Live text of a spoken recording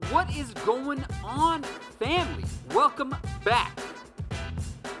What is going on, family? Welcome back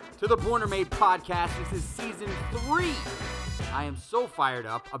to the Born or Made podcast. This is season 3. I am so fired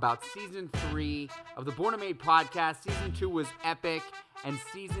up about season 3 of the Born or Made podcast. Season 2 was epic, and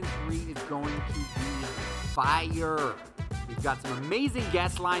season 3 is going to be fire. We've got some amazing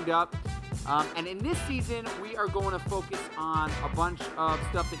guests lined up. And in this season, we are going to focus on a bunch of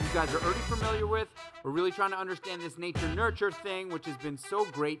stuff that you guys are already familiar with. We're really trying to understand this nature-nurture thing, which has been so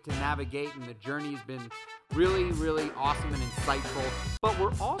great to navigate, and the journey has been really, really awesome and insightful. But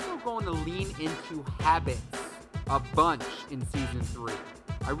we're also going to lean into habits a bunch in season 3.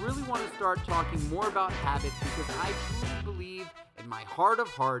 I really want to start talking more about habits because I truly believe in my heart of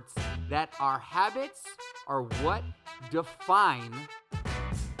hearts that our habits are what define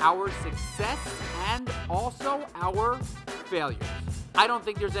our success and also our failures. I don't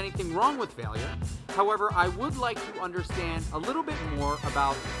think there's anything wrong with failure. However, I would like to understand a little bit more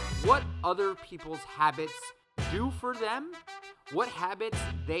about what other people's habits do for them, what habits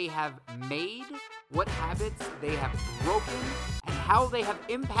they have made, what habits they have broken, and how they have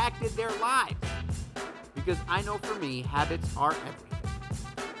impacted their lives. Because I know for me, habits are everything.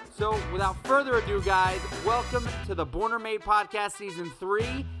 So without further ado, guys, welcome to the Born or Made podcast season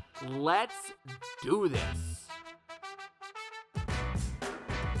 3. Let's do this.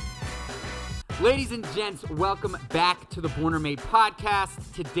 Ladies and gents, welcome back to the Born or Made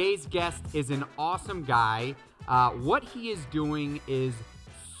podcast. Today's guest is an awesome guy. What he is doing is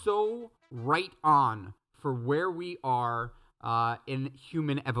so right on for where we are in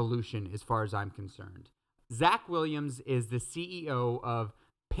human evolution as far as I'm concerned. Zach Williams is the CEO of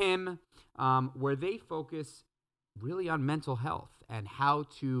PIM, where they focus really on mental health and how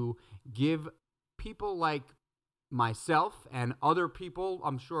to give people like myself and other people,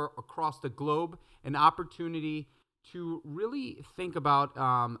 I'm sure across the globe, an opportunity to really think about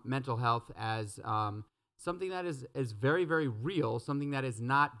mental health as something that is very, very real, something that is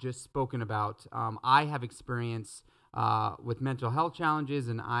not just spoken about. I have experience with mental health challenges,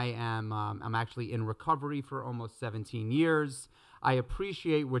 and I'm actually in recovery for almost 17 years. I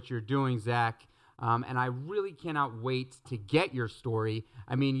appreciate what you're doing, Zach, and I really cannot wait to get your story.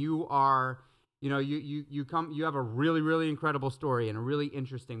 I mean, you are, you have a really, really incredible story and a really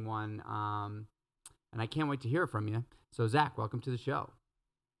interesting one, and I can't wait to hear from you. So, Zach, welcome to the show.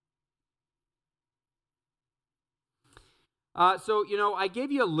 I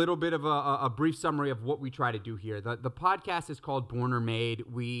gave you a little bit of a brief summary of what we try to do here. The podcast is called Born or Made.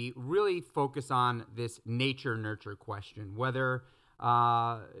 We really focus on this nature-nurture question, whether,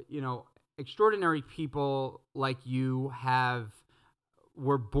 extraordinary people like you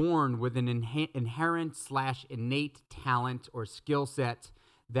were born with an inherent/innate talent or skill set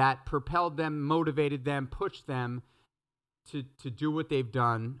that propelled them, motivated them, pushed them to do what they've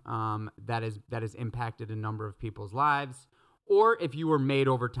done, that has impacted a number of people's lives, or if you were made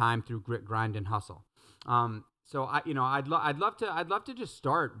over time through grit, grind, and hustle. So I'd love to just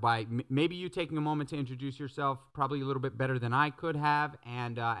start by maybe you taking a moment to introduce yourself, probably a little bit better than I could have,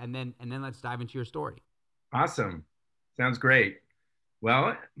 and then let's dive into your story. Awesome, sounds great.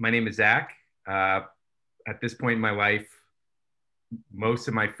 Well, my name is Zach. At this point in my life, most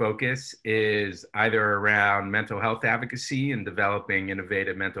of my focus is either around mental health advocacy and developing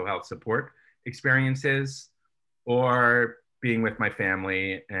innovative mental health support experiences, or being with my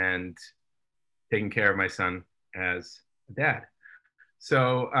family and taking care of my son as a dad.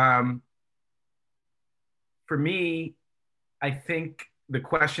 So for me, I think the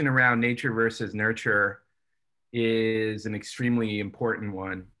question around nature versus nurture is an extremely important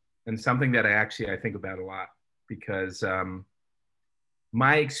one, and something that I think about a lot, because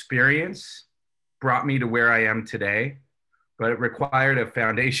my experience brought me to where I am today, but it required a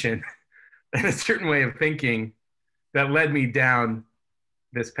foundation and a certain way of thinking that led me down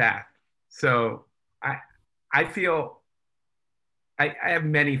this path. So I feel I have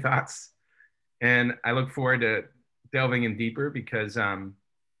many thoughts, and I look forward to delving in deeper because from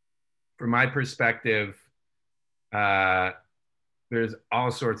my perspective, there's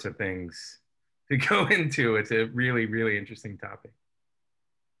all sorts of things to go into. It's a really, really interesting topic.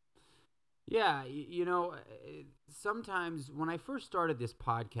 Yeah, sometimes when I first started this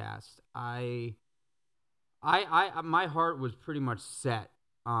podcast, I my heart was pretty much set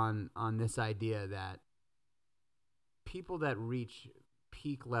on this idea that people that reach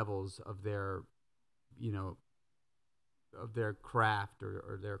peak levels of their craft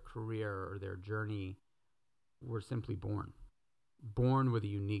or their career or their journey were simply born with a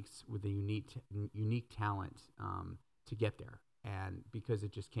unique talent to get there, and because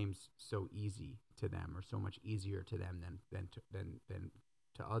it just came so easy to them, or so much easier to them than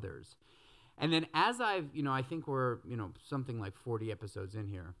to others. And then as I've, I think we're, something like 40 episodes in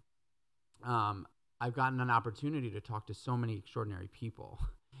here. I've gotten an opportunity to talk to so many extraordinary people,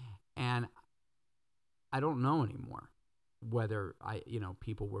 and I don't know anymore whether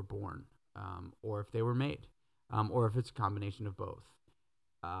people were born, or if they were made, or if it's a combination of both.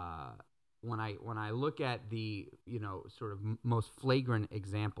 When I look at the sort of most flagrant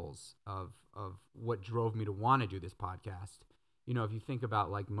examples of what drove me to want to do this podcast, if you think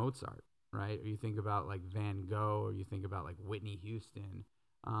about like Mozart, right, or you think about like Van Gogh, or you think about like Whitney Houston,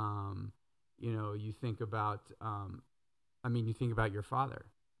 you think about you think about your father,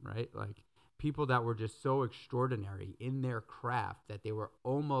 right? Like people that were just so extraordinary in their craft that they were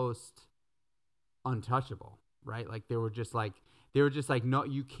almost untouchable, right? Like they were just like no,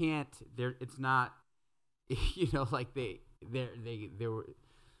 you can't, there, it's not, like they were,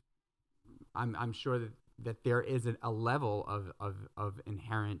 I'm sure that there is a level of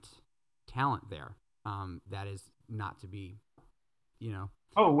inherent talent there, that is not to be,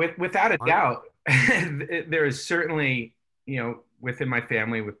 Oh, without a doubt. There is certainly, within my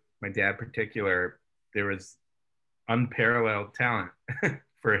family, with my dad in particular, there was unparalleled talent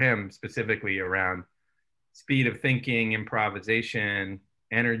for him, specifically around speed of thinking, improvisation,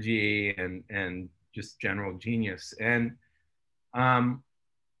 energy, and just general genius. And the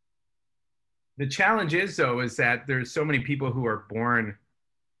challenge is, though, is that there's so many people who are born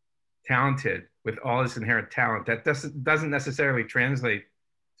talented with all this inherent talent that doesn't necessarily translate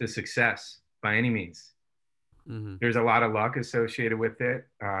to success by any means. Mm-hmm. There's a lot of luck associated with it,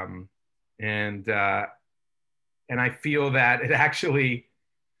 and I feel that it actually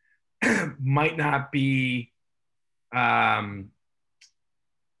might not be the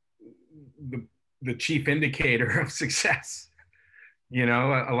chief indicator of success.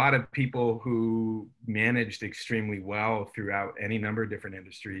 A lot of people who managed extremely well throughout any number of different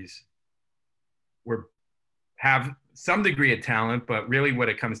industries have some degree of talent, but really what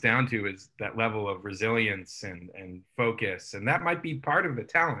it comes down to is that level of resilience and focus. And that might be part of the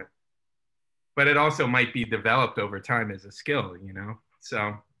talent, but it also might be developed over time as a skill,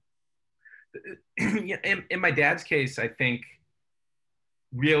 So in my dad's case, I think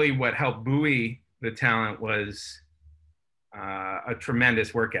really what helped buoy the talent was a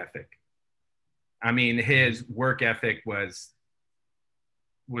tremendous work ethic. I mean, his work ethic was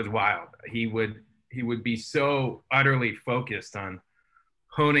wild. He would be so utterly focused on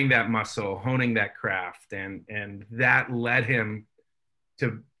honing that muscle, honing that craft, and that led him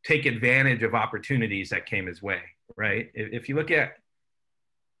to take advantage of opportunities that came his way, right? If you look at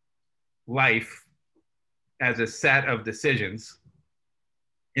life as a set of decisions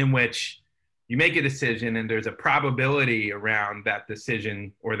in which you make a decision and there's a probability around that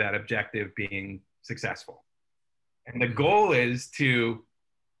decision or that objective being successful. And the goal is to,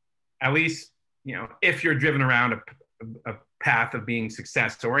 at least, if you're driven around a path of being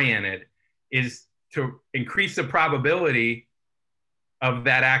success oriented, is to increase the probability of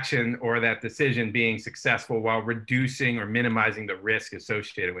that action or that decision being successful while reducing or minimizing the risk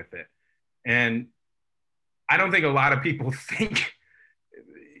associated with it. And I don't think a lot of people think,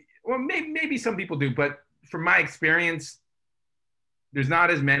 well, maybe some people do, but from my experience, there's not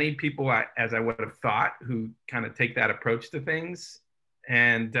as many people as I would have thought who kind of take that approach to things.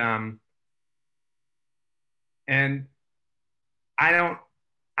 And I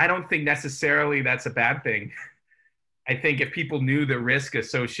don't think necessarily that's a bad thing. I think if people knew the risk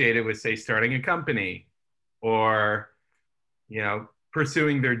associated with, say, starting a company or,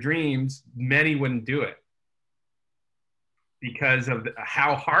 pursuing their dreams, many wouldn't do it because of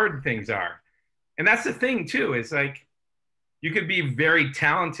how hard things are. And that's the thing too, is like, you could be very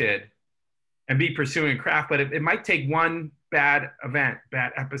talented and be pursuing a craft, but it might take one bad event,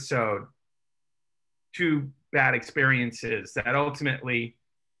 bad episode, two bad experiences that ultimately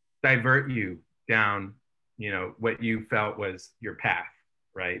divert you down, what you felt was your path,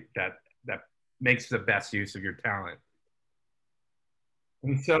 right? That makes the best use of your talent.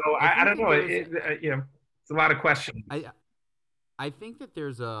 And so I don't know, it's a lot of questions. I think that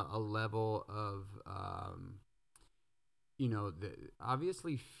there's a level of,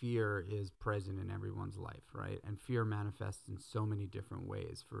 obviously fear is present in everyone's life, right? And fear manifests in so many different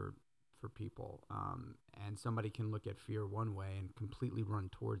ways for people. And somebody can look at fear one way and completely run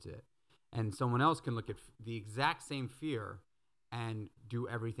towards it. And someone else can look at the exact same fear and do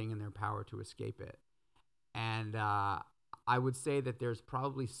everything in their power to escape it. And I would say that there's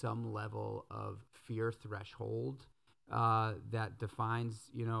probably some level of fear threshold that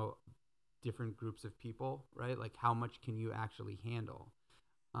defines, different groups of people, right? Like how much can you actually handle?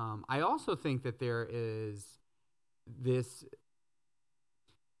 I also think that there is this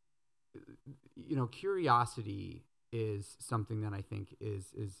curiosity is something that I think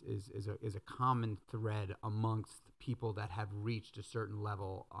is a common thread amongst people that have reached a certain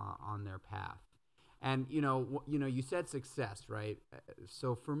level on their path. And you said success, right?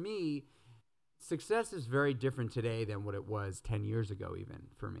 So for me, success is very different today than what it was 10 years ago, even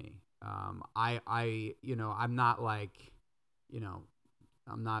for me. I'm not like,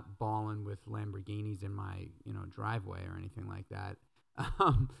 I'm not balling with Lamborghinis in my, driveway or anything like that.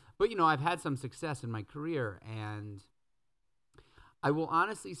 But, I've had some success in my career, and I will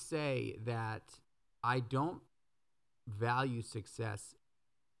honestly say that I don't value success.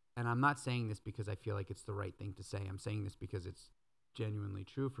 And I'm not saying this because I feel like it's the right thing to say. I'm saying this because it's genuinely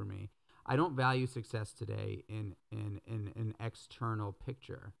true for me. I don't value success today in an external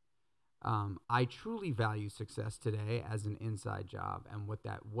picture. I truly value success today as an inside job, and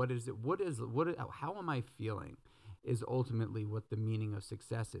how am I feeling is ultimately what the meaning of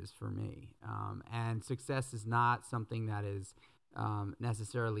success is for me. And success is not something that is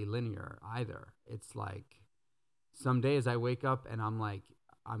necessarily linear either. It's like some days I wake up and I'm like,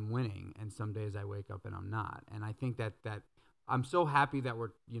 I'm winning, and some days I wake up and I'm not. And I think that I'm so happy that we're,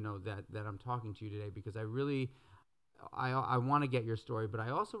 that I'm talking to you today, because I want to get your story, but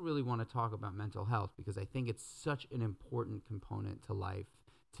I also really want to talk about mental health, because I think it's such an important component to life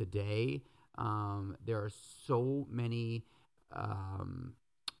today. There are so many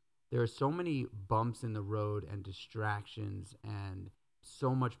bumps in the road and distractions and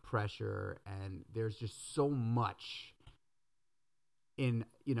so much pressure, and there's just so much in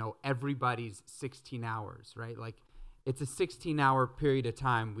everybody's 16 hours, right? Like, it's a 16-hour period of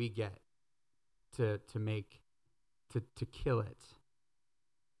time we get to kill it.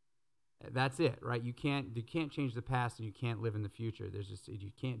 That's it, right? You can't change the past, and you can't live in the future. You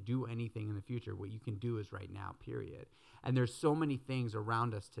can't do anything in the future. What you can do is right now, period. And there's so many things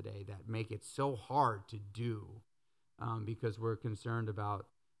around us today that make it so hard to do, because we're concerned about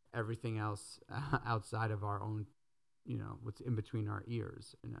everything else outside of our own, what's in between our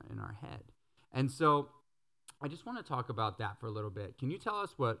ears in our head. And so I just want to talk about that for a little bit. Can you tell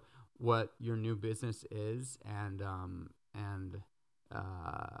us what your new business is, and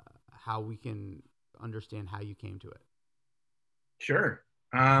how we can understand how you came to it? Sure.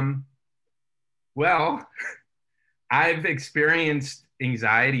 Well, I've experienced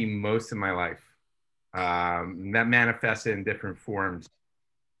anxiety most of my life. That manifested in different forms.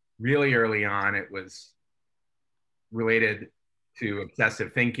 Really early on, it was related to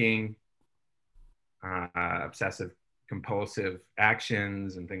obsessive thinking, obsessive compulsive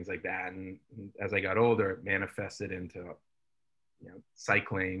actions and things like that. And as I got older, it manifested into,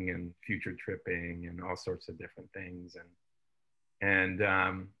 cycling and future tripping and all sorts of different things. And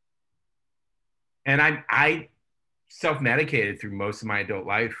I self-medicated through most of my adult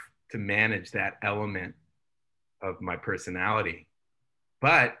life to manage that element of my personality.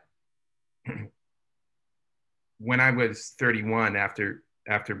 But when I was 31, after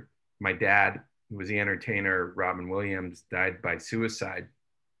my dad, who was the entertainer, Robin Williams, died by suicide,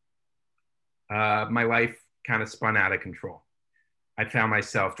 my life kind of spun out of control. I found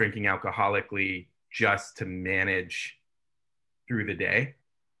myself drinking alcoholically just to manage through the day.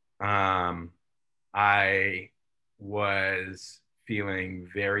 I was feeling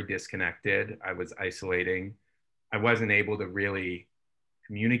very disconnected. I was isolating. I wasn't able to really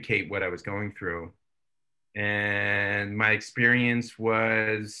communicate what I was going through. And my experience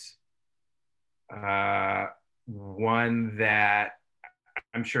was one that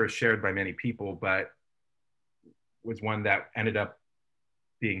I'm sure is shared by many people, but was one that ended up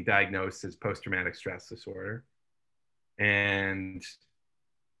being diagnosed as post-traumatic stress disorder, and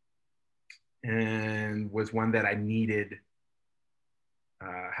was one that I needed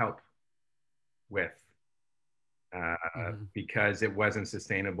help with, because it wasn't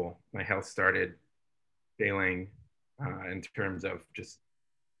sustainable. My health started failing in terms of just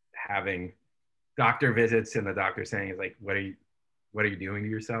having doctor visits, and the doctor saying, is like, what are you doing to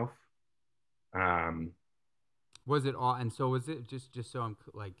yourself? Was it all? And so was it just so I'm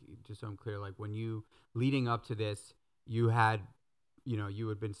clear, like, when you leading up to this, you had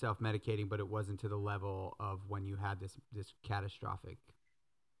been self-medicating, but it wasn't to the level of when you had this catastrophic.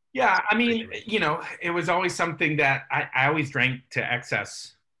 Yeah, I mean, it was always something that I always drank to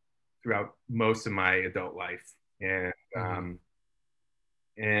excess throughout most of my adult life, and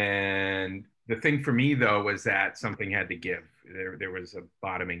and the thing for me though was that something had to give. There was a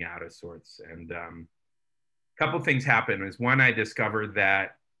bottoming out of sorts, and a couple things happened. Was one, I discovered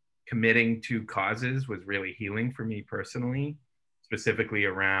that committing to causes was really healing for me personally, specifically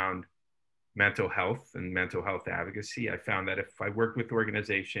around mental health and mental health advocacy. I found that if I worked with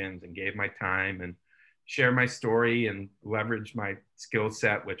organizations and gave my time and share my story and leverage my skill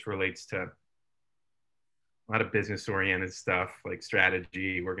set, which relates to a lot of business oriented stuff like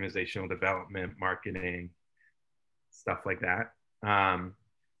strategy, organizational development, marketing, stuff like that.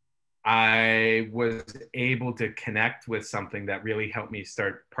 I was able to connect with something that really helped me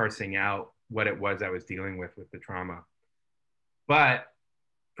start parsing out what it was I was dealing with the trauma. But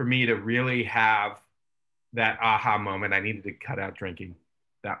for me to really have that aha moment, I needed to cut out drinking.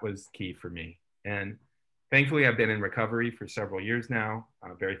 That was key for me. And thankfully, I've been in recovery for several years now.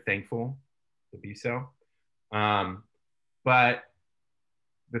 I'm very thankful to be so. But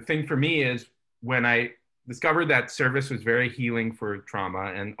the thing for me is when I discovered that service was very healing for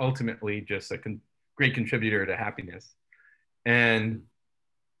trauma and ultimately just a great contributor to happiness. And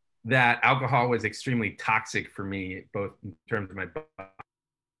that alcohol was extremely toxic for me, both in terms of my body.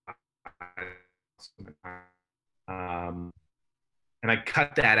 And I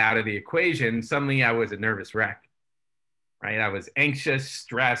cut that out of the equation. Suddenly I was a nervous wreck, right? I was anxious,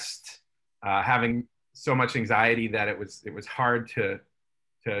 stressed, having so much anxiety that it was hard to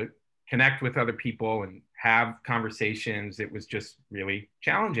connect with other people and have conversations. It was just really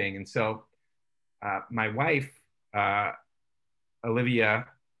challenging. And so my wife, Olivia,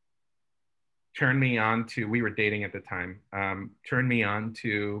 turned me on to, we were dating at the time, turned me on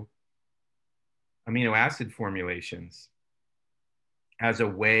to amino acid formulations as a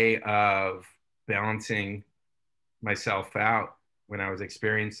way of balancing myself out when I was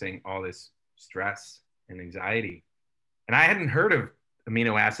experiencing all this stress and anxiety. And I hadn't heard of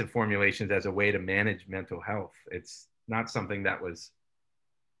amino acid formulations as a way to manage mental health. It's not something that was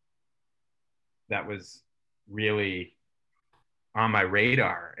really on my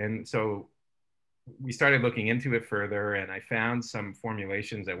radar. And so we started looking into it further, and I found some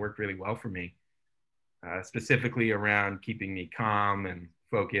formulations that worked really well for me, specifically around keeping me calm and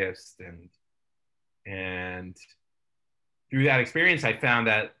focused. And through that experience, I found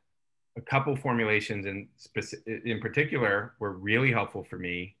that a couple formulations in particular were really helpful for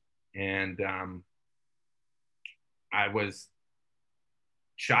me. And I was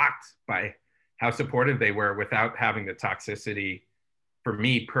shocked by how supportive they were without having the toxicity for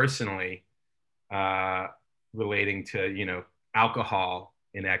me personally, relating to, alcohol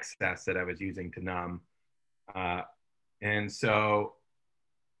in excess that I was using to numb. And so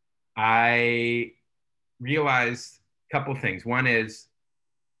I realized a couple things. One is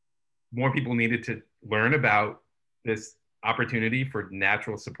more people needed to learn about this opportunity for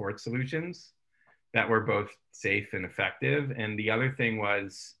natural support solutions that were both safe and effective. And the other thing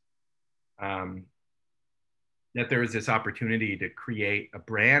was that there was this opportunity to create a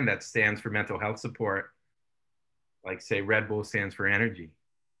brand that stands for mental health support, like say Red Bull stands for energy,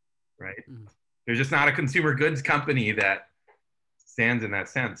 right? Mm. There's just not a consumer goods company that stands in that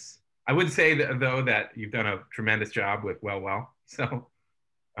sense. I would say though that you've done a tremendous job with Well. So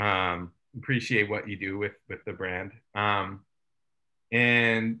appreciate what you do with the brand.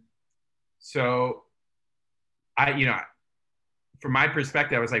 And so from my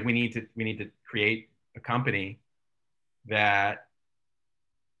perspective, I was like, we need to create a company that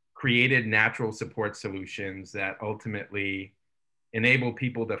created natural support solutions that ultimately enable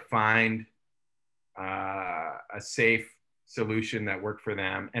people to find a safe solution that worked for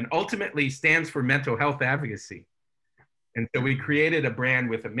them, and ultimately stands for mental health advocacy. And so we created a brand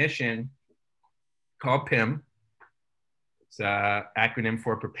with a mission called PIM. It's an acronym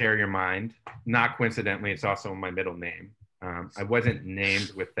for Prepare Your Mind. Not coincidentally, it's also my middle name. I wasn't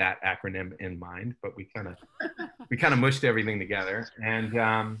named with that acronym in mind, but we kind of mushed everything together.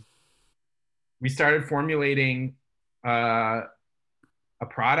 And we started formulating a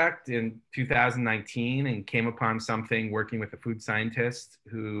product in 2019 and came upon something working with a food scientist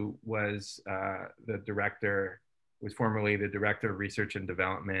who was was formerly the director of research and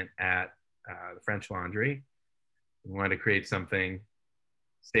development at the French Laundry. We wanted to create something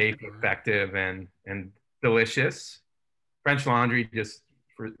safe, effective, and delicious. French Laundry, just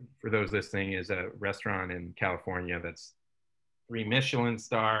for those listening, is a restaurant in California that's 3 Michelin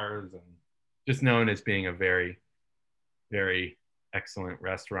stars and just known as being a very, very excellent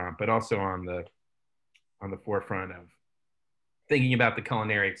restaurant, but also on the forefront of thinking about the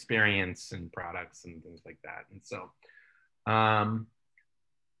culinary experience and products and things like that.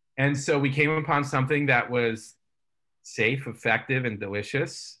 And so we came upon something that was safe, effective, and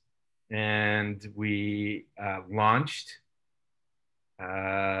delicious. And we launched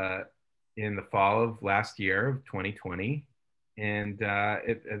in the fall of last year of 2020. And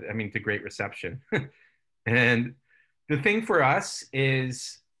to great reception. And the thing for us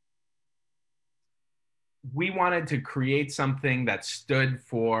is we wanted to create something that stood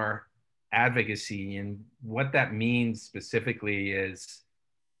for advocacy. And what that means specifically is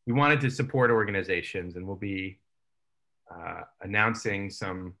we wanted to support organizations, and we'll be announcing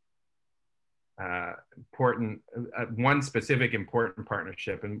some one specific important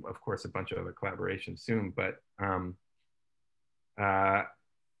partnership, and of course a bunch of other collaborations soon. But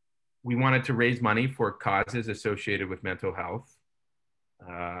we wanted to raise money for causes associated with mental health.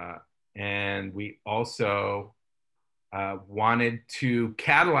 And we also wanted to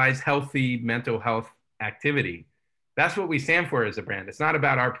catalyze healthy mental health activity. That's what we stand for as a brand. It's not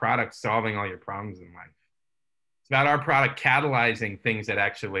about our product solving all your problems in life. It's about our product catalyzing things that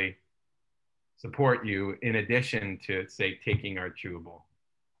actually support you, in addition to, say, taking our chewable.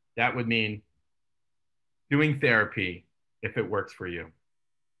 That would mean doing therapy if it works for you,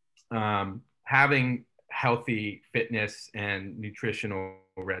 having healthy fitness and nutritional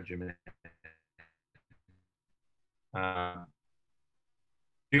regimen,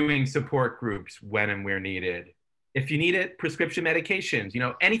 doing support groups when and where needed. If you need it, prescription medications,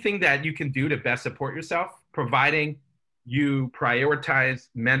 anything that you can do to best support yourself, providing you prioritize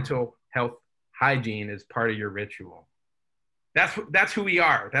mental health hygiene as part of your ritual. That's who we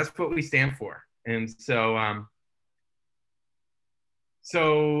are. That's what we stand for. And so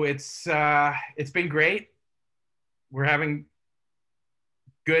it's been great. We're having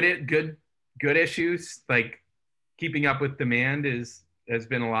good issues. Like keeping up with demand has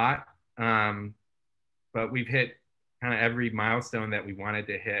been a lot. But we've hit kind of every milestone that we wanted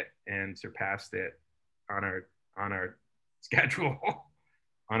to hit and surpassed it on our schedule,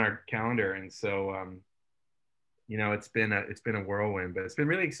 on our calendar. And so it's been a whirlwind, but it's been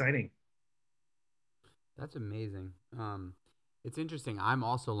really exciting. That's amazing. It's interesting. I'm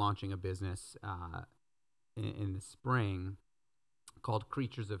also launching a business in the spring called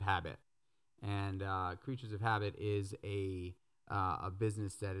Creatures of Habit, and Creatures of Habit is a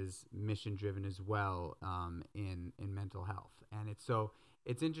business that is mission driven as well, in mental health. And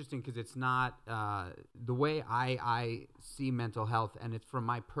it's interesting because it's not the way I see mental health, and it's from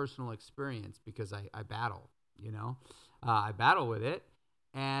my personal experience because I battle, I battle with it,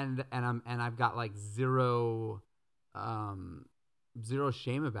 and I've got like zero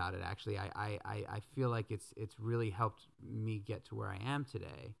shame about it. Actually, I feel like it's really helped me get to where I am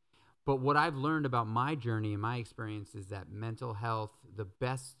today. But what I've learned about my journey and my experience is that mental health, the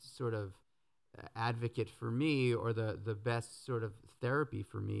best sort of advocate for me, or the best sort of therapy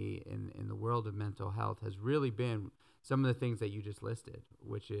for me in the world of mental health, has really been some of the things that you just listed,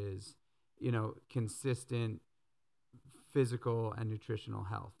 which is, consistent physical and nutritional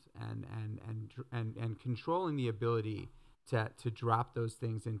health, and controlling the ability to drop those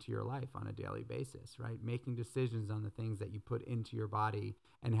things into your life on a daily basis, right? Making decisions on the things that you put into your body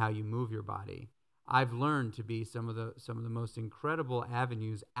and how you move your body. I've learned to be some of the most incredible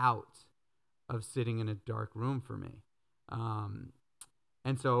avenues out of sitting in a dark room for me.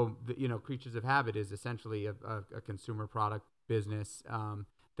 And so, Creatures of Habit is essentially a consumer product business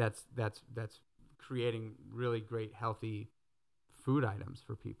that's creating really great, healthy food items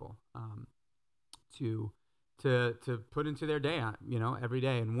for people to put into their day, every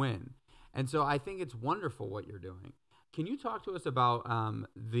day, and win. And so I think it's wonderful what you're doing. Can you talk to us about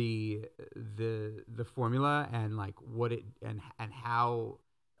the formula and like what it and how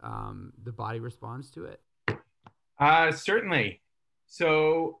the body responds to it? Certainly.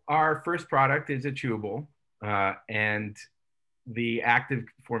 So our first product is a chewable, and the active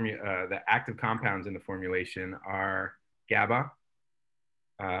compounds in the formulation are GABA,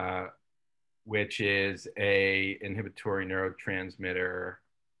 which is a inhibitory neurotransmitter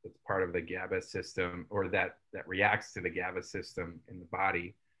that's part of the GABA system, or that reacts to the GABA system in the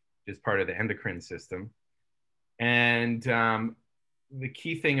body, which is part of the endocrine system. And the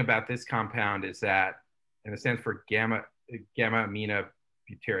key thing about this compound is that, and it stands for gamma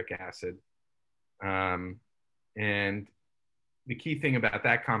aminobutyric acid. And the key thing about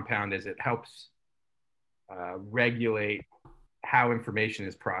that compound is it helps regulate how information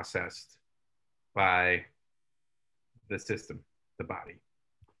is processed by the system, the body,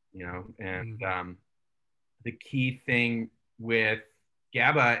 and the key thing with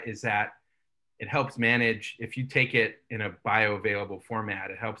GABA is that it helps manage, if you take it in a bioavailable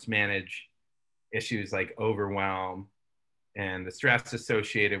format, it helps manage issues like overwhelm and the stress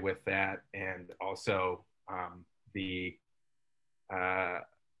associated with that, and also the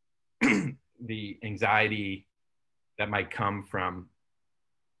the anxiety that might come from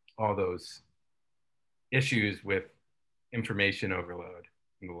all those issues with information overload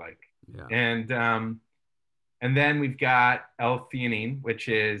and the like. Yeah. And then we've got L-theanine, which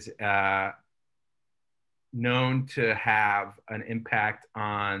is known to have an impact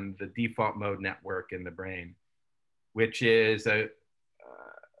on the default mode network in the brain, which is a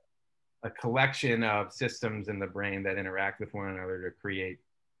collection of systems in the brain that interact with one another to create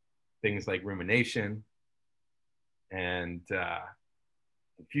things like rumination and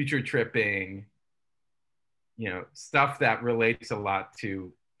future tripping, stuff that relates a lot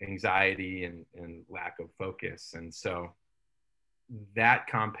to anxiety and lack of focus. And so that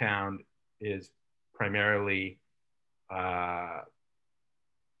compound is primarily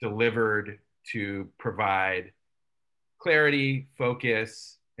delivered to provide clarity,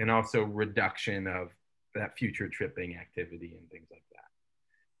 focus, and also reduction of that future tripping activity and things like that.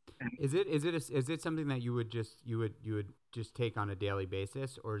 Is it something that you would just take on a daily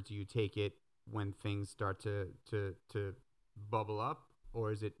basis, or do you take it when things start to bubble up,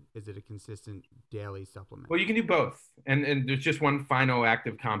 or is it a consistent daily supplement? Well, you can do both, and there's just one final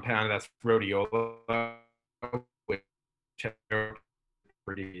active compound, that's rhodiola, which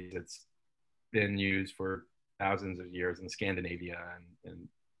it's been used for thousands of years in Scandinavia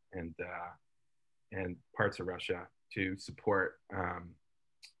and parts of Russia to support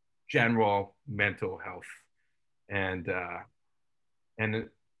general mental health, and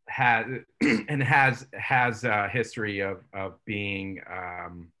has a history of being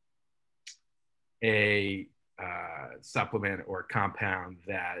a supplement or compound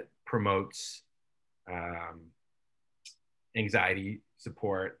that promotes anxiety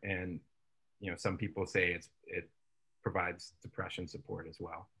support, and some people say it provides depression support as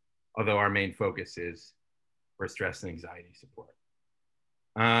well, although our main focus is for stress and anxiety support.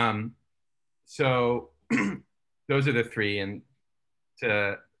 So those are the three. And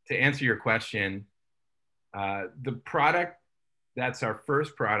to answer your question, the product that's our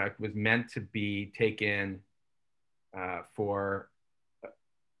first product was meant to be taken for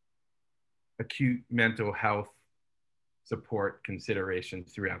acute mental health support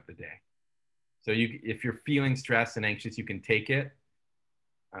considerations throughout the day. So if you're feeling stressed and anxious, you can take it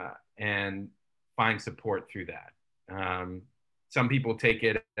and find support through that. Some people take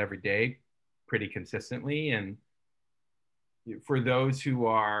it every day pretty consistently. And for those who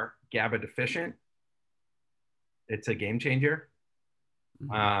are GABA deficient, it's a game changer.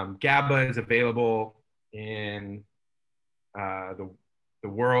 GABA is available in the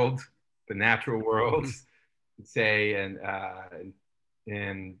world, the natural world, say,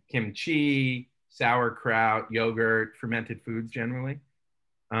 in kimchi, sauerkraut, yogurt, fermented foods generally.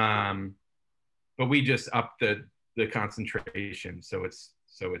 But we just up the concentration, so it's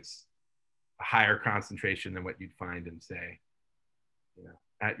a higher concentration than what you'd find in, say,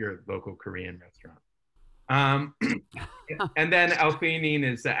 at your local Korean restaurant. And then L-theanine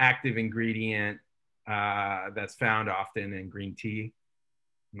is the active ingredient that's found often in green tea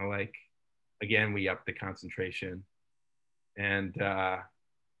and the like. Again, we up the concentration, and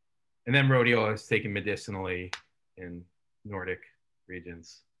then rhodiola is taken medicinally in Nordic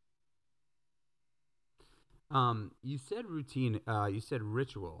regions. You said routine. You said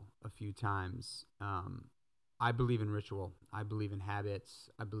ritual a few times. I believe in ritual. I believe in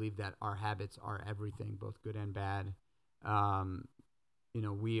habits. I believe that our habits are everything, both good and bad.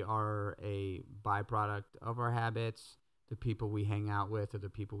 We are a byproduct of our habits. The people we hang out with or the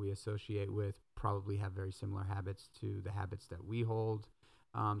people we associate with probably have very similar habits to the habits that we hold.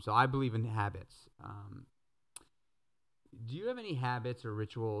 So I believe in habits. Do you have any habits or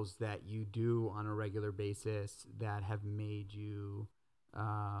rituals that you do on a regular basis that have made you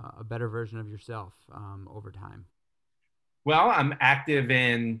a better version of yourself over time? Well, I'm active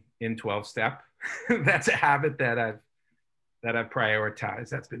in 12-step. That's a habit that I've prioritized.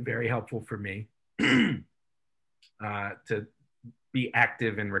 That's been very helpful for me to be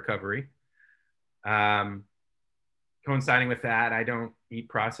active in recovery. Coinciding with that, I don't eat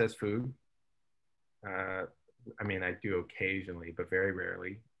processed food. I do occasionally, but very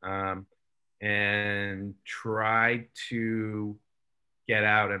rarely. And try to get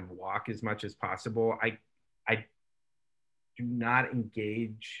out and walk as much as possible. I do not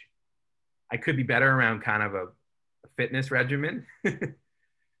engage. I could be better around kind of a fitness regimen.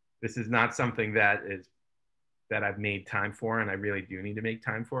 This is not something that I've made time for, and I really do need to make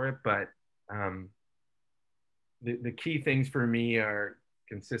time for it. But the key things for me are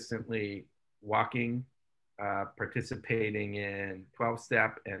consistently walking, participating in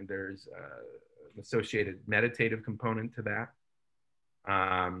 12-step, and there's an associated meditative component to that.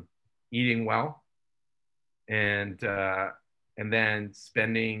 Eating well, and then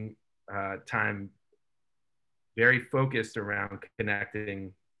spending time very focused around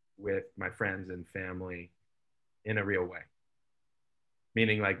connecting with my friends and family in a real way,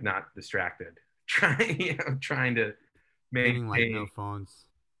 meaning like not distracted, trying to Meaning like maintain. no phones.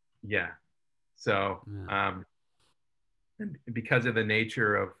 Yeah. So, Yeah. and because of the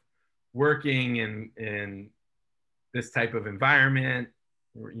nature of working in this type of environment,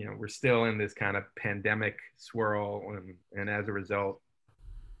 we're still in this kind of pandemic swirl, and as a result,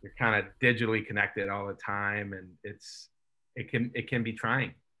 you're kind of digitally connected all the time, and it can be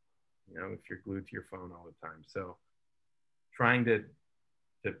trying, if you're glued to your phone all the time. So, trying to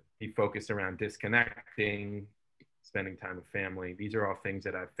be focused around disconnecting, spending time with family. These are all things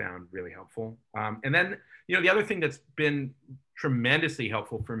that I've found really helpful. And then, the other thing that's been tremendously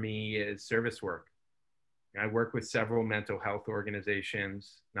helpful for me is service work. I work with several mental health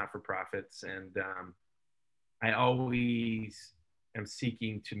organizations, not for profits, and I always am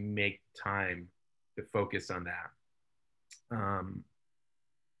seeking to make time to focus on that.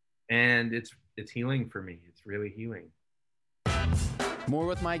 And it's healing for me. It's really healing. More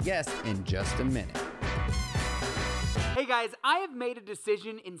with my guest in just a minute. Hey guys, I have made a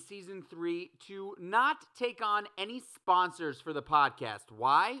decision in season 3 to not take on any sponsors for the podcast.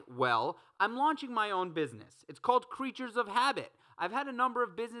 Why? Well, I'm launching my own business. It's called Creatures of Habit. I've had a number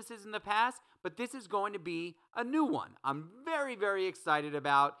of businesses in the past, but this is going to be a new one. I'm very, very excited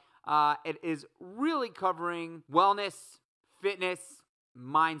about. It is really covering wellness, fitness,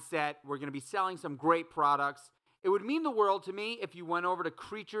 mindset. We're going to be selling some great products. It would mean the world to me if you went over to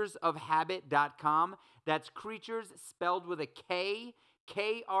creaturesofhabit.com. That's creatures spelled with a K,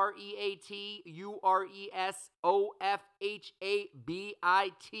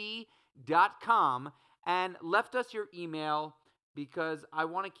 KREATURESOFHABIT.com, and left us your email because I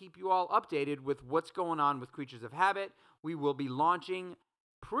want to keep you all updated with what's going on with Creatures of Habit. We will be launching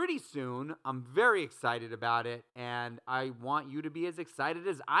pretty soon. I'm very excited about it, and I want you to be as excited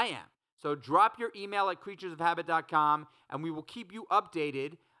as I am. So drop your email at creaturesofhabit.com, and we will keep you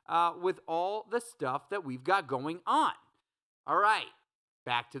updated with all the stuff that we've got going on. All right,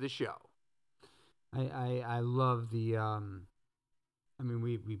 back to the show. I love the.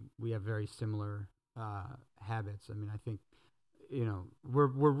 We have very similar habits. I mean, I think we're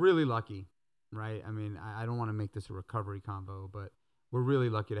really lucky, right? I mean, I don't want to make this a recovery convo, but we're really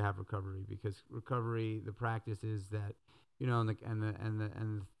lucky to have recovery, because recovery, the practice is that. And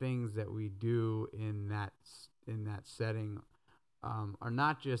the things that we do in that setting are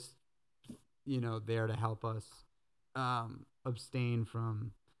not just there to help us abstain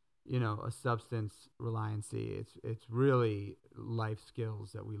from a substance reliancy. It's really life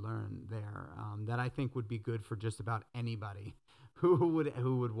skills that we learn there that I think would be good for just about anybody who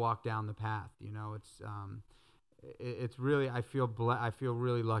would walk down the path. It's really I feel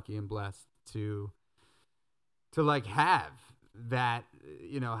really lucky and blessed to like have that,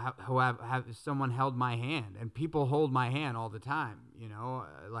 have someone held my hand, and people hold my hand all the time,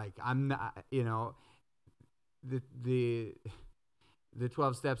 like I'm not, the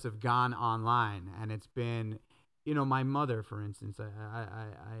 12 steps have gone online, and it's been, my mother, for instance,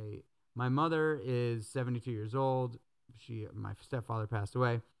 my mother is 72 years old. My stepfather passed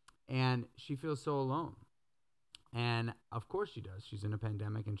away, and she feels so alone. And of course she does. She's in a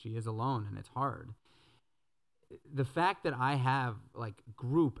pandemic, and she is alone, and it's hard. The fact that I have like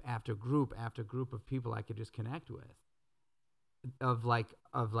group after group after group of people I could just connect with, of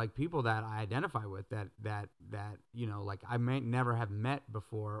people that I identify with, that like I may never have met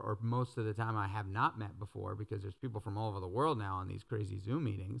before, or most of the time I have not met before, because there's people from all over the world now on these crazy Zoom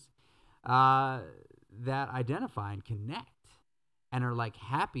meetings that identify and connect and are like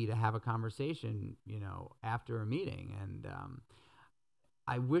happy to have a conversation, after a meeting. And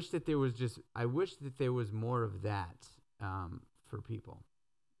I wish that there was more of that for people.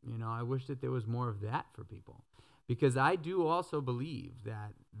 I wish that there was more of that for people, because I do also believe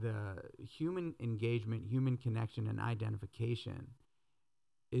that the human engagement, human connection, and identification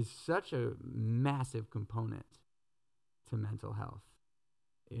is such a massive component to mental health.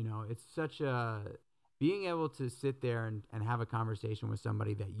 It's such being able to sit there and have a conversation with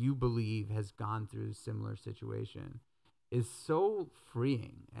somebody that you believe has gone through a similar situation is so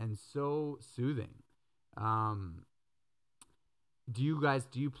freeing and so soothing. Do you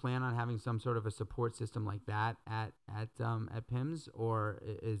plan on having some sort of a support system like that at PIMS, or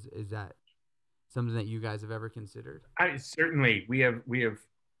is that something that you guys have ever considered? Certainly, we have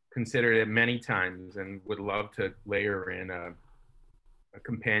considered it many times, and would love to layer in a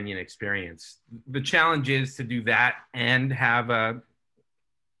companion experience. The challenge is to do that and have a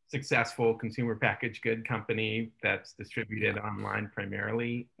successful consumer packaged good company that's distributed online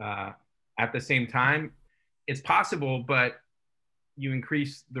primarily. At the same time, it's possible, but you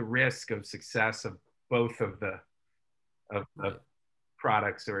increase the risk of success of both of the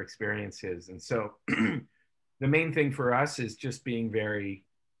products or experiences. And so the main thing for us is just being very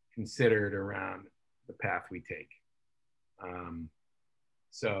considered around the path we take.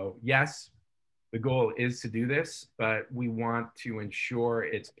 So yes, the goal is to do this, but we want to ensure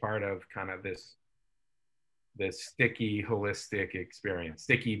it's part of kind of this sticky, holistic experience.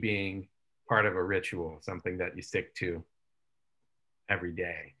 Sticky being part of a ritual, something that you stick to every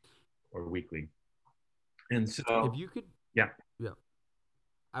day or weekly. And so, if you could, yeah.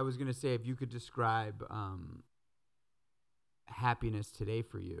 I was gonna say, if you could describe happiness today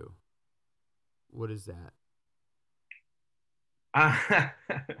for you, what is that?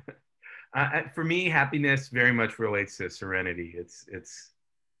 For me, happiness very much relates to serenity.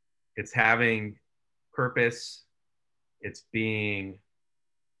 It's having purpose. It's being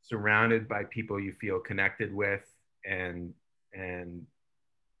surrounded by people you feel connected with, and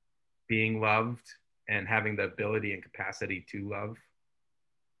being loved, and having the ability and capacity to love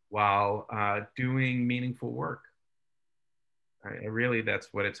while doing meaningful work. Really, that's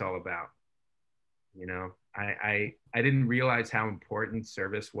what it's all about. You know, I didn't realize how important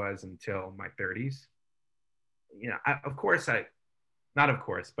service was until my 30s. You know, not of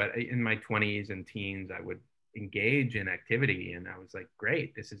course, but in my 20s and teens, I would engage in activity, and I was like,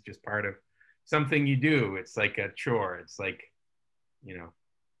 great, this is just part of something you do. It's like a chore. It's like, you know,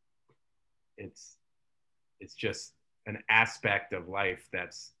 it's just an aspect of life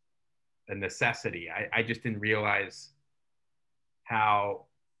that's a necessity. I just didn't realize how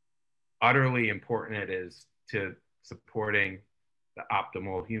utterly important it is to supporting the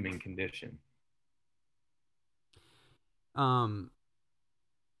optimal human condition. I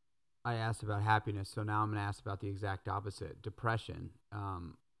asked about happiness, so now I'm going to ask about the exact opposite, depression.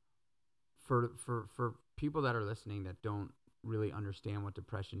 For people that are listening that don't really understand what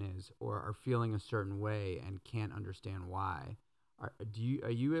depression is, or are feeling a certain way and can't understand why, are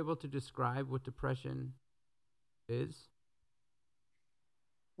you able to describe what depression is?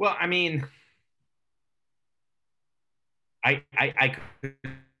 Well, I mean, I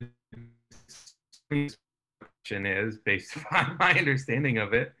is based on my understanding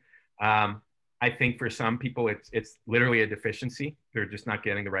of it. I think for some people, it's literally a deficiency. They're just not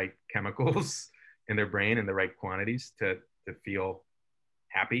getting the right chemicals in their brain in the right quantities to feel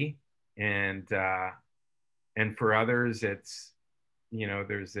happy. And for others, it's, you know,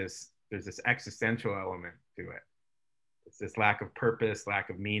 there's this existential element to it. It's this lack of purpose, lack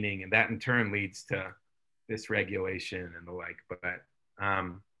of meaning, and that in turn leads to dysregulation and the like. But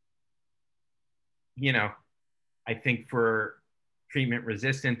you know, I think for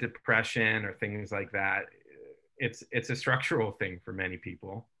treatment-resistant depression or things like that, it's a structural thing for many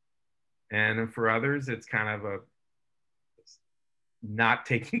people, and for others, it's kind of a not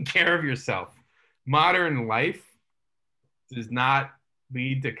taking care of yourself. Modern life does not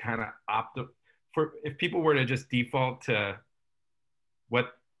lead to kind of if people were to just default to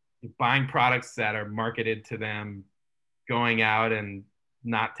what buying products that are marketed to them, going out and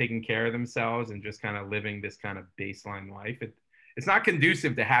not taking care of themselves and just kind of living this kind of baseline life, it's not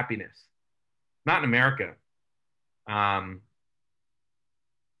conducive to happiness, not in America. And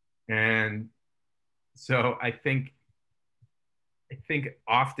so I think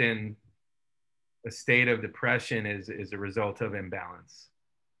often a state of depression is a result of imbalance.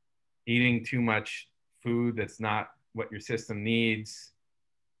 Eating too much food that's not what your system needs,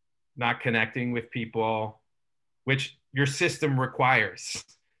 not connecting with people, which your system requires.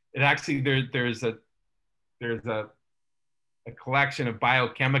 It actually, there's a collection of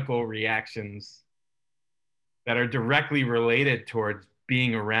biochemical reactions that are directly related towards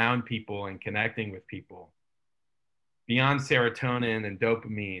being around people and connecting with people. Beyond serotonin and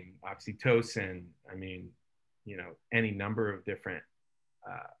dopamine, oxytocin, I mean, you know, any number of different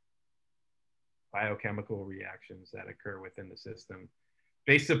biochemical reactions that occur within the system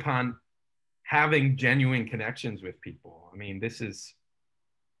based upon having genuine connections with people. I mean, this is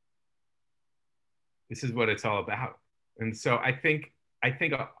what it's all about. And so I think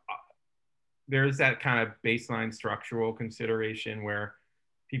there's that kind of baseline structural consideration where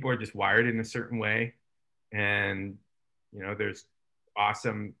people are just wired in a certain way, and you know, there's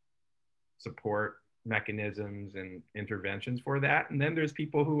awesome support mechanisms and interventions for that. And then there's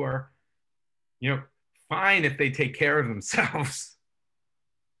people who are, you know, fine if they take care of themselves,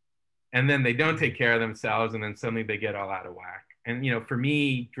 and then they don't take care of themselves, and then suddenly they get all out of whack. And you know, for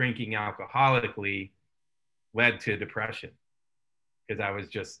me, drinking alcoholically led to depression because I was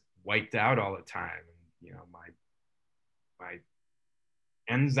just wiped out all the time. And, you know, my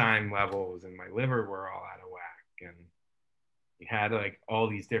enzyme levels in my liver were all out of whack, and you had like all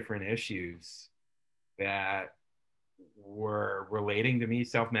these different issues that, were relating to me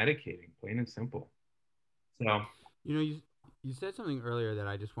self-medicating, plain and simple. So You know, you said something earlier that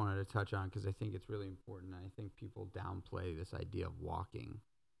I just wanted to touch on because I think it's really important. I think people downplay this idea of walking.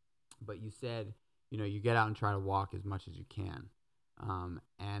 But you said, you know, you get out and try to walk as much as you can.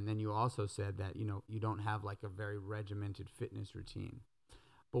 And then you also said that, you know, you don't have like a very regimented fitness routine.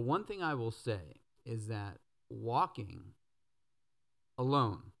 But one thing I will say is that walking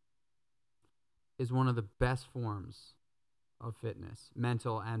alone is one of the best forms of fitness,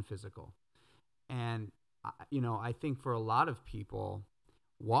 mental and physical. And, you know, I think for a lot of people,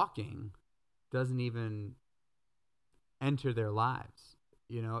 walking doesn't even enter their lives.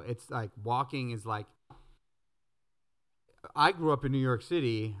 You know, it's like walking is like, I grew up in New York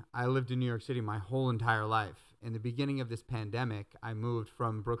City. I lived in New York City my whole entire life. In the beginning of this pandemic, I moved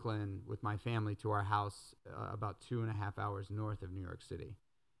from Brooklyn with my family to our house about 2.5 hours north of New York City.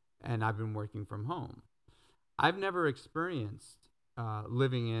 And I've been working from home. I've never experienced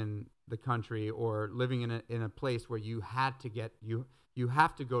living in the country or living in a place where you had to get you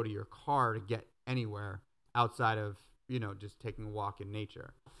have to go to your car to get anywhere outside of, you know, just taking a walk in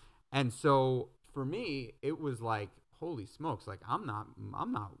nature. And so for me, it was like, holy smokes, like I'm not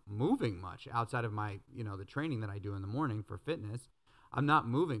moving much outside of my, you know, the training that I do in the morning for fitness. I'm not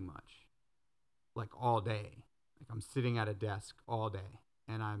moving much like all day. Like I'm sitting at a desk all day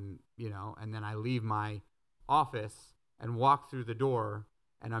and I'm, you know, and then I leave my office and walk through the door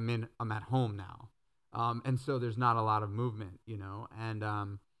and I'm at home now. And so there's not a lot of movement, you know,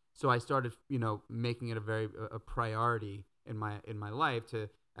 and so I started, you know, making it a priority in my life to,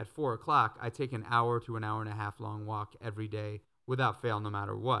 at 4 o'clock, I take an hour to an hour and a half long walk every day without fail, no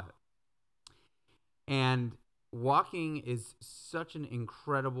matter what. And walking is such an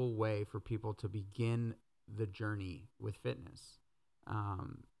incredible way for people to begin the journey with fitness.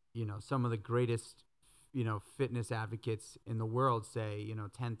 You know, some of the greatest, you know, fitness advocates in the world say, you know,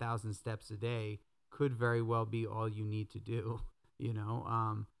 10,000 steps a day could very well be all you need to do, you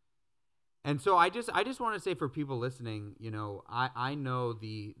know. And so I just want to say for people listening, you know, I know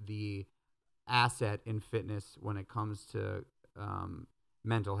the asset in fitness when it comes to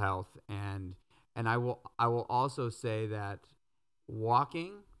mental health, and I will also say that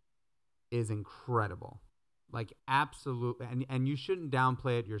walking is incredible, like absolute, and you shouldn't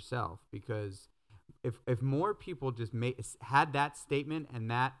downplay it yourself, because if more people just had that statement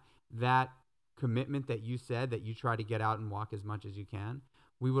and that commitment that you said, that you try to get out and walk as much as you can,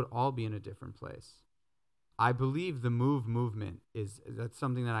 we would all be in a different place. I believe the move movement that's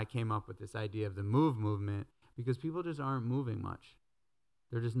something that I came up with, this idea of the move movement, because people just aren't moving much.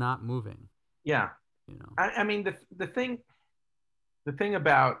 They're just not moving. yeah, You know. I mean the thing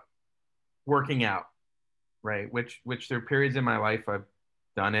about working out, right? Which there are periods in my life I've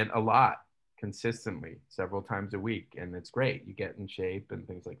done it a lot consistently, several times a week, and it's great. You get in shape and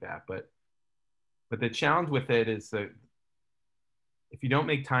things like that. But the challenge with it is that if you don't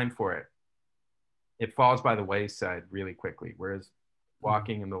make time for it, it falls by the wayside really quickly. Whereas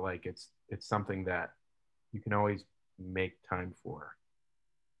walking and the like, it's something that you can always make time for,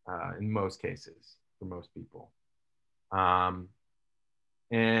 in most cases, for most people. Um,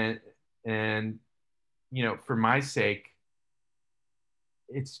 and and you know, for my sake,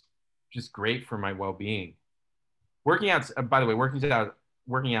 it's just great for my well-being. Working out, by the way,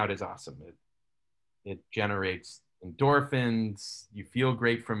 working out is awesome. It generates endorphins. You feel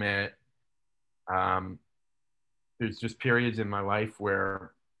great from it. Um, there's just periods in my life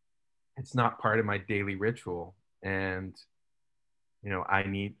where it's not part of my daily ritual, and you know, I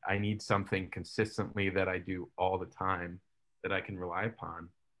need something consistently that I do all the time that I can rely upon,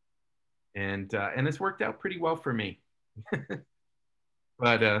 and it's worked out pretty well for me.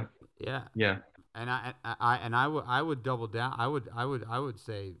 But Yeah. yeah, And I would double down. I would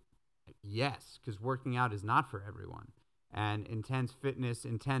say yes, because working out is not for everyone, and intense fitness,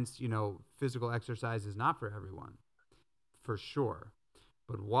 intense, you know, physical exercise is not for everyone, for sure.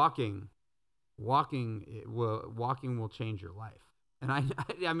 But walking will change your life. And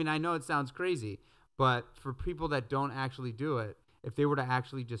I mean, I know it sounds crazy, but for people that don't actually do it, if they were to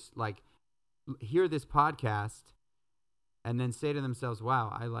actually just like hear this podcast and then say to themselves,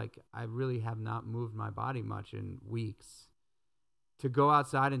 wow, I really have not moved my body much in weeks, to go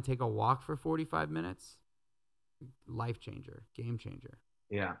outside and take a walk for 45 minutes, life changer, game changer.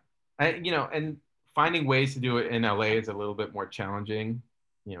 yeah. You know, and finding ways to do it in LA is a little bit more challenging.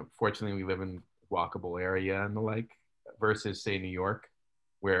 You know, fortunately, we live in a walkable area and the like, versus say New York,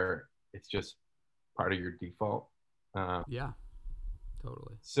 where it's just part of your default. Yeah,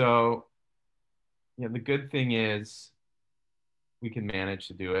 totally. So, you know, the good thing is we can manage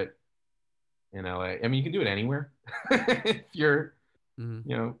to do it. in LA. I mean, you can do it anywhere if you're, Mhm.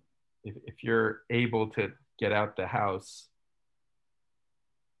 you know, if you're able to get out the house,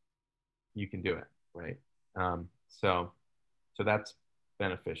 you can do it, right? So that's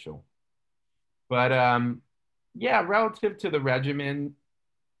beneficial. But yeah, relative to the regimen,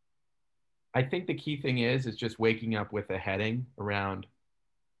 I think the key thing is just waking up with a heading around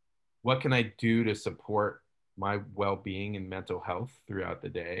what can I do to support my well-being and mental health throughout the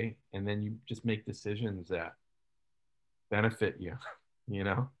day, and then you just make decisions that benefit you, you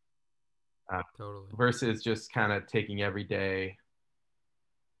know, Totally. versus just kind of taking every day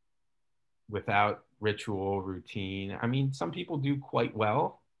without ritual routine. I mean, some people do quite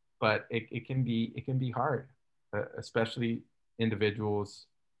well, but it can be hard, especially individuals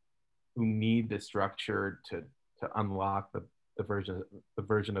who need the structure to unlock the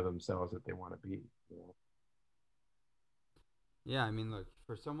version of themselves that they want to be. You know? Yeah, I mean, look,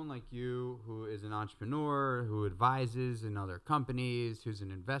 for someone like you who is an entrepreneur, who advises in other companies, who's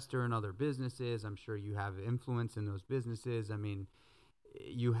an investor in other businesses, I'm sure you have influence in those businesses. I mean,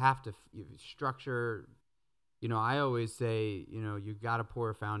 you have to structure. I always say, you got to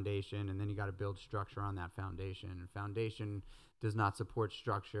pour a foundation and then you got to build structure on that foundation. And foundation does not support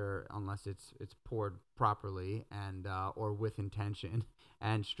structure unless it's poured properly and or with intention.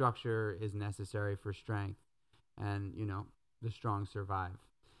 And structure is necessary for strength. And the strong survive.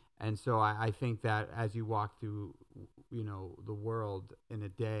 And so I think that as you walk through, the world in a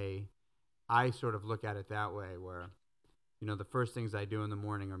day, I sort of look at it that way, where the first things I do in the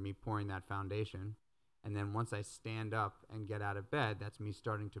morning are me pouring that foundation. And then once I stand up and get out of bed, that's me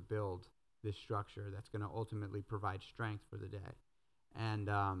starting to build this structure that's going to ultimately provide strength for the day. And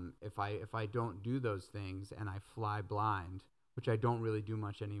if I don't do those things and I fly blind, which I don't really do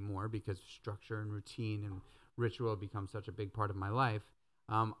much anymore because structure and routine and ritual become such a big part of my life,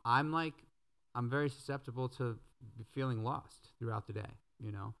 I'm very susceptible to feeling lost throughout the day.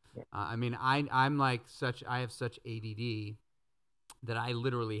 I mean, I have such ADD that I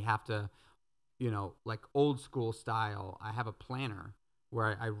literally have to, like old school style. I have a planner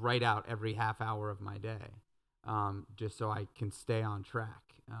where I write out every half hour of my day, just so I can stay on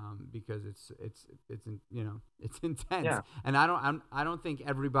track, because it's intense. Yeah. And I don't think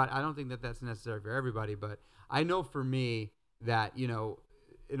that that's necessary for everybody, but I know for me that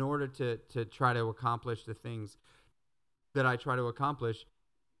in order to try to accomplish the things that I try to accomplish,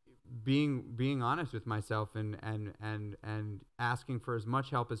 being honest with myself and asking for as much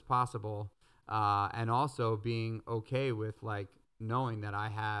help as possible, and also being okay with like knowing that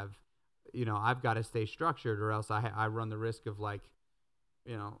I've got to stay structured, or else I run the risk of like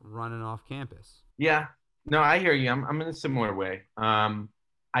running off campus. Yeah. No, I hear you. I'm in a similar way.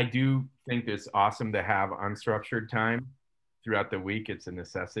 I do think it's awesome to have unstructured time throughout the week. It's a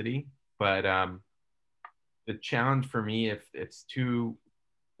necessity. But the challenge for me, if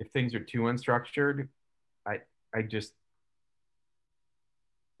things are too unstructured, I I just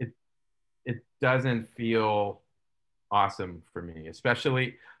it it doesn't feel awesome for me,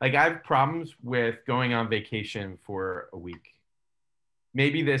 especially like I have problems with going on vacation for a week.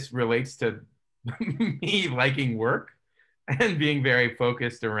 Maybe this relates to me liking work and being very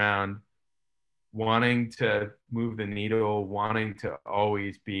focused around wanting to move the needle, wanting to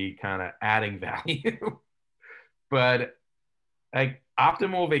always be kind of adding value. But like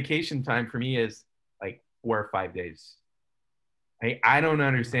optimal vacation time for me is like 4 or 5 days. I don't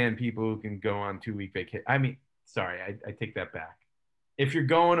understand people who can go on 2 week vacation. I mean, sorry, I take that back. If you're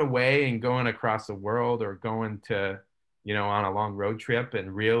going away and going across the world or going to, on a long road trip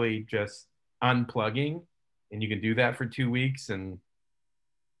and really just unplugging, and you can do that for 2 weeks, and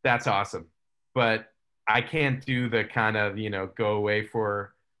that's awesome. But I can't do the kind of, go away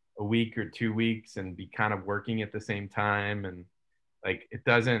for a week or 2 weeks and be kind of working at the same time. And like, it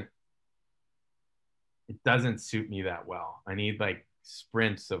doesn't suit me that well. I need like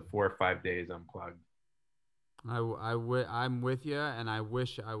sprints of 4 or 5 days unplugged. I'm with you, and I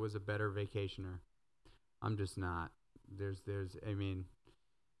wish I was a better vacationer. I'm just not. I mean,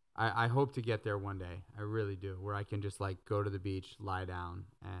 I hope to get there one day. I really do, where I can just like go to the beach, lie down,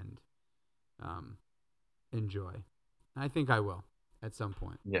 and enjoy. I think I will at some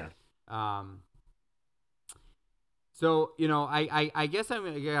point. Yeah. Um, so I guess I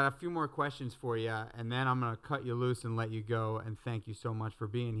got a few more questions for you, and then I'm gonna cut you loose and let you go. And thank you so much for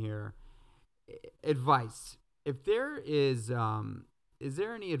being here. Advice. If there is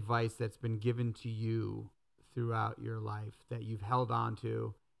there any advice that's been given to you throughout your life that you've held on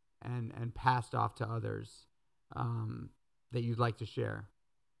to and passed off to others, that you'd like to share?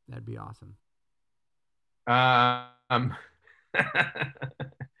 That'd be awesome. Um,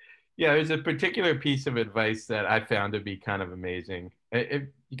 Yeah, there's a particular piece of advice that I found to be kind of amazing.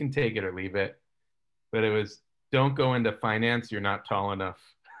 You can take it or leave it, but it was, don't go into finance. You're not tall enough.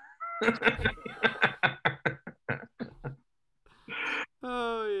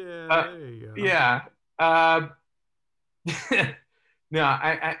 Oh yeah, Uh, there you go. yeah. No,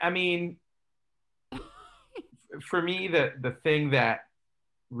 I mean, for me, the thing that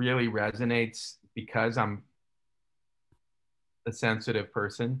really resonates, because I'm a sensitive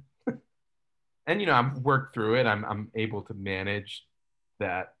person, and I've worked through it. I'm able to manage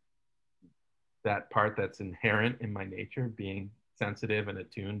that part that's inherent in my nature, being sensitive and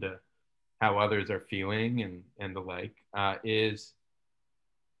attuned to how others are feeling and the like. Is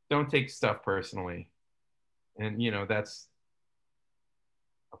don't take stuff personally, and that's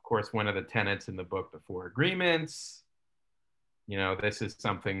of course one of the tenets in the book, the Four Agreements. This is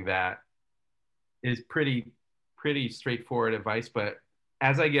something that is pretty straightforward advice, but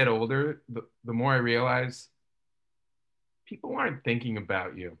as I get older, the more I realize people aren't thinking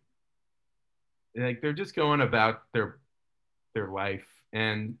about you. Like, they're just going about their life,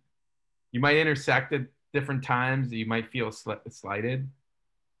 and you might intersect at different times. You might feel slighted.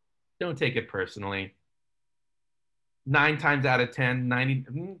 Don't take it personally. 9 times out of 10, 90,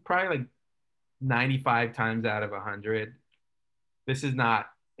 probably like 95 times out of 100, this is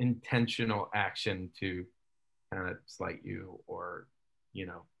not intentional action to kind of slight you or,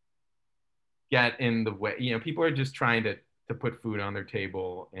 get in the way. People are just trying to put food on their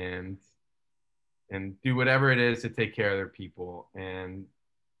table and do whatever it is to take care of their people. And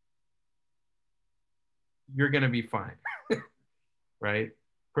you're going to be fine, right?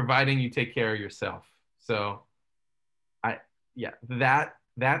 Providing you take care of yourself. So yeah, that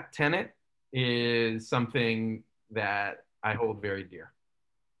tenet is something that I hold very dear.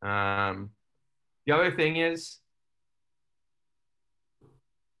 The other thing is,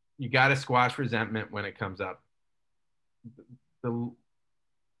 you got to squash resentment when it comes up.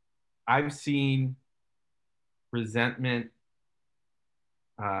 I've seen resentment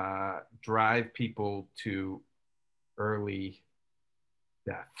drive people to early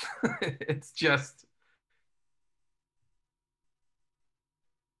death. It just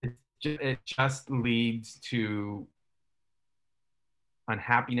leads to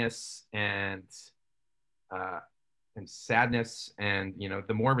unhappiness and sadness. And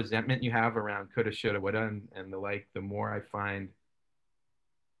the more resentment you have around coulda, shoulda, woulda, and the like, the more I find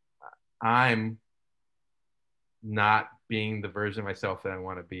I'm not being the version of myself that I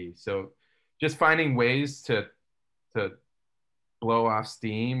want to be. So just finding ways to blow off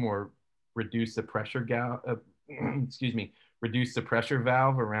steam or reduce the pressure reduce the pressure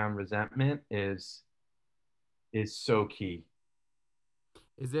valve around resentment is so key.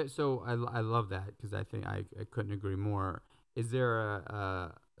 Is there, so I love that, because I think I couldn't agree more. Is there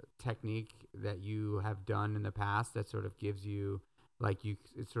a technique that you have done in the past that sort of gives you, like,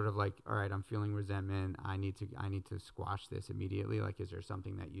 it's sort of like, all right, I'm feeling resentment, I need to squash this immediately? Like, is there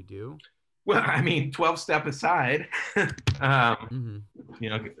something that you do? Well, I mean, 12-step aside, Mm-hmm.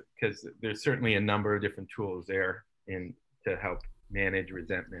 because there's certainly a number of different tools there to help manage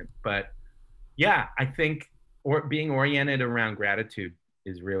resentment. But yeah, I think being oriented around gratitude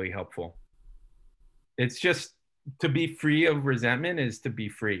is really helpful. It's just, to be free of resentment is to be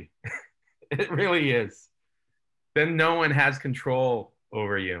free. It really is. Then no one has control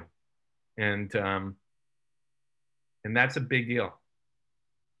over you, and that's a big deal.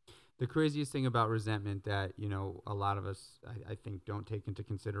 The craziest thing about resentment that, a lot of us, I think, don't take into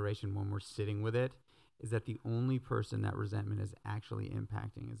consideration when we're sitting with it, is that the only person that resentment is actually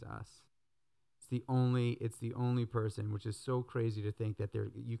impacting is us. It's the only person, which is so crazy to think that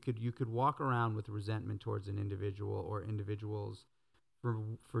you could walk around with resentment towards an individual or individuals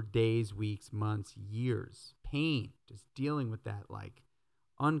for days, weeks, months, years, pain, just dealing with that, like,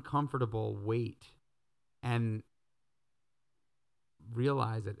 uncomfortable weight, and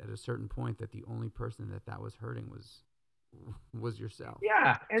realize that at a certain point that the only person that was hurting was yourself.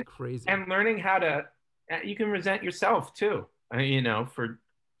 Yeah, it's crazy. And learning how to, you can resent yourself too, for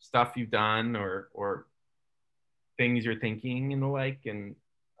stuff you've done or things you're thinking and the like. And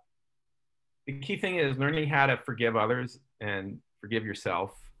the key thing is learning how to forgive others and forgive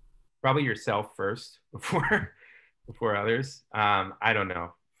yourself, probably yourself first before others. I don't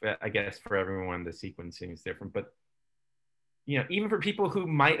know. I guess for everyone, the sequencing is different, but even for people who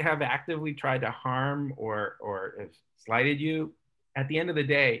might have actively tried to harm or have slighted you, at the end of the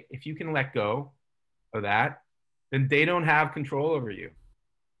day, if you can let go of that, then they don't have control over you.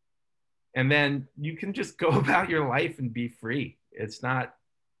 And then you can just go about your life and be free. It's not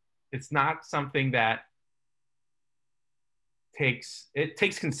something that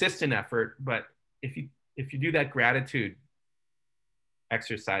takes consistent effort, but if you do that gratitude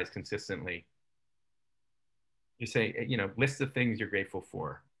exercise consistently, you say, list the things you're grateful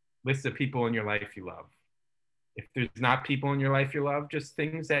for, list the people in your life you love. If there's not people in your life you love, just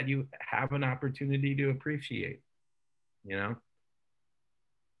things that you have an opportunity to appreciate,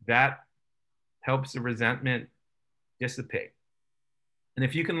 that helps the resentment dissipate. And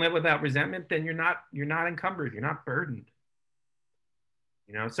if you can live without resentment, then you're not encumbered, you're not burdened.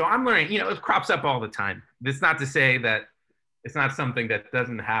 So I'm learning, it crops up all the time. That's not to say that it's not something that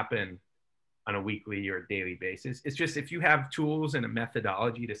doesn't happen on a weekly or daily basis. It's just, if you have tools and a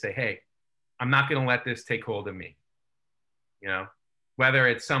methodology to say, hey, I'm not going to let this take hold of me, whether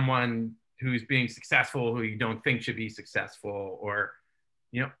it's someone who's being successful who you don't think should be successful, or,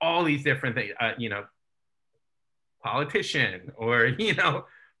 all these different things, politician, or,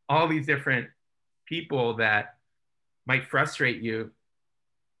 all these different people that might frustrate you.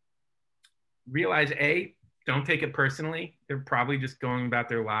 Realize, A, don't take it personally. They're probably just going about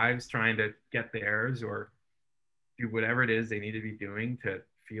their lives trying to get theirs or do whatever it is they need to be doing to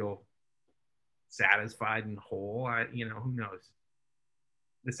feel satisfied and whole. Who knows?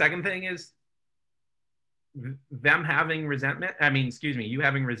 The second thing is them having resentment. You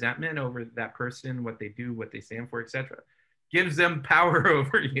having resentment over that person, what they do, what they stand for, etc., gives them power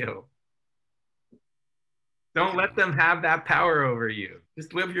over you. Don't let them have that power over you.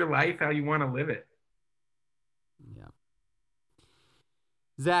 Just live your life how you want to live it. Yeah.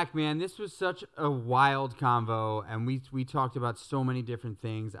 Zach, man, this was such a wild convo, and we talked about so many different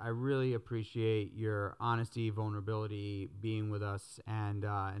things. I really appreciate your honesty, vulnerability, being with us, and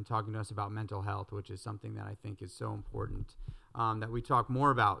talking to us about mental health, which is something that I think is so important that we talk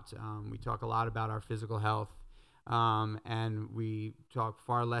more about. We talk a lot about our physical health, and we talk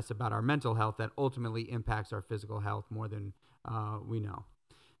far less about our mental health that ultimately impacts our physical health more than we know.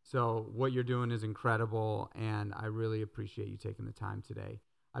 So what you're doing is incredible, and I really appreciate you taking the time today.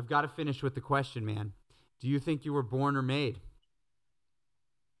 I've got to finish with the question, man. Do you think you were born or made?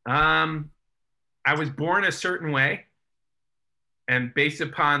 I was born a certain way, and based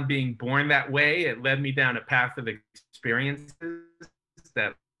upon being born that way, it led me down a path of experiences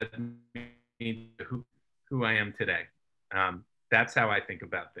that led me to who I am today. That's how I think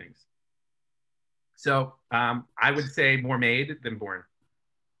about things. So I would say more made than born.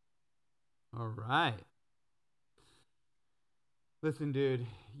 All right. Listen, dude,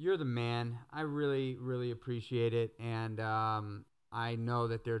 you're the man. I really, really appreciate it. And I know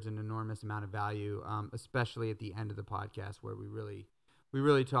that there's an enormous amount of value, especially at the end of the podcast, where we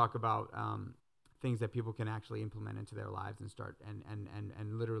really talk about things that people can actually implement into their lives and start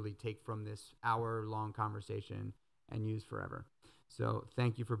and literally take from this hour-long conversation and use forever. So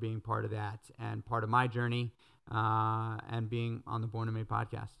thank you for being part of that and part of my journey and being on the Born and Made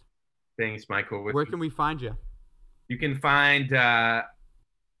podcast. Thanks, Michael. Where can we find you? You can find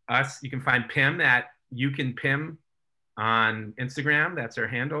us. You can find Pim at YouCanPim on Instagram. That's our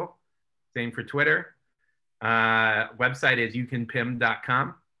handle. Same for Twitter. Website is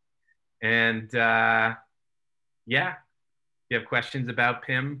youcanpim.com. And if you have questions about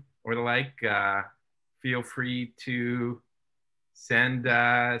Pim or the like, feel free to send me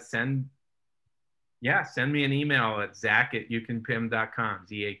an email at zach@youcanpim.com,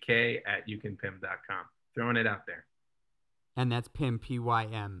 ZAK@youcanpim.com. Throwing it out there. And that's Pim,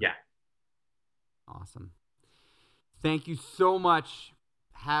 P-Y-M. Yeah. Awesome. Thank you so much.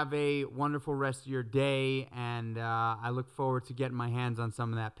 Have a wonderful rest of your day, and I look forward to getting my hands on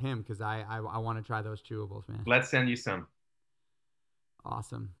some of that Pim because I want to try those chewables, man. Let's send you some.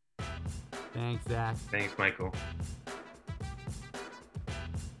 Awesome. Thanks, Zach. Thanks, Michael.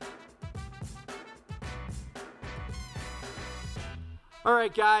 All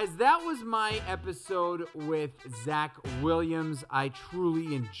right, guys, that was my episode with Zach Williams. I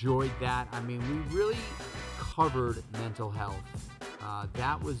truly enjoyed that. I mean, we really covered mental health.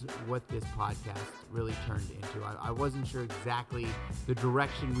 That was what this podcast really turned into. I wasn't sure exactly the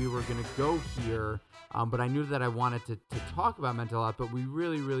direction we were going to go here, but I knew that I wanted to talk about mental health, but we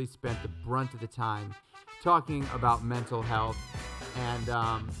really, really spent the brunt of the time talking about mental health and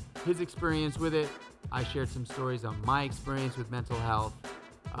his experience with it. I shared some stories on my experience with mental health.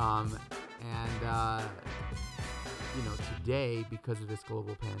 Today, because of this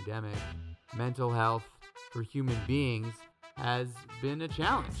global pandemic, mental health for human beings has been a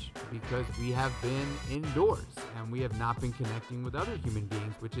challenge because we have been indoors and we have not been connecting with other human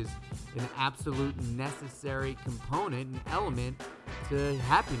beings, which is an absolute necessary component and element to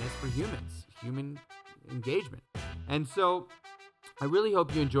happiness for humans, human engagement. And so I really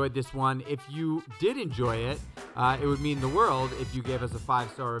hope you enjoyed this one. If you did enjoy it, It would mean the world if you gave us a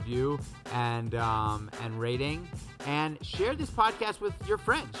 5-star review and rating. And share this podcast with your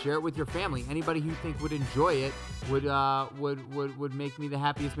friends. Share it with your family. Anybody who you think would enjoy it would make me the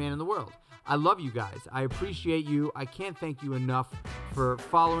happiest man in the world. I love you guys. I appreciate you. I can't thank you enough for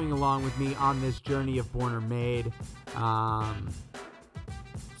following along with me on this journey of Born or Made.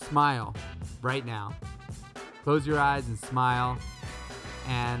 Smile right now. Close your eyes and smile.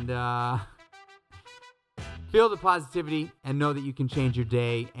 And feel the positivity and know that you can change your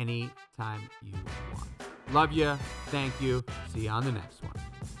day anytime you want. Love you. Thank you. See you on the next one.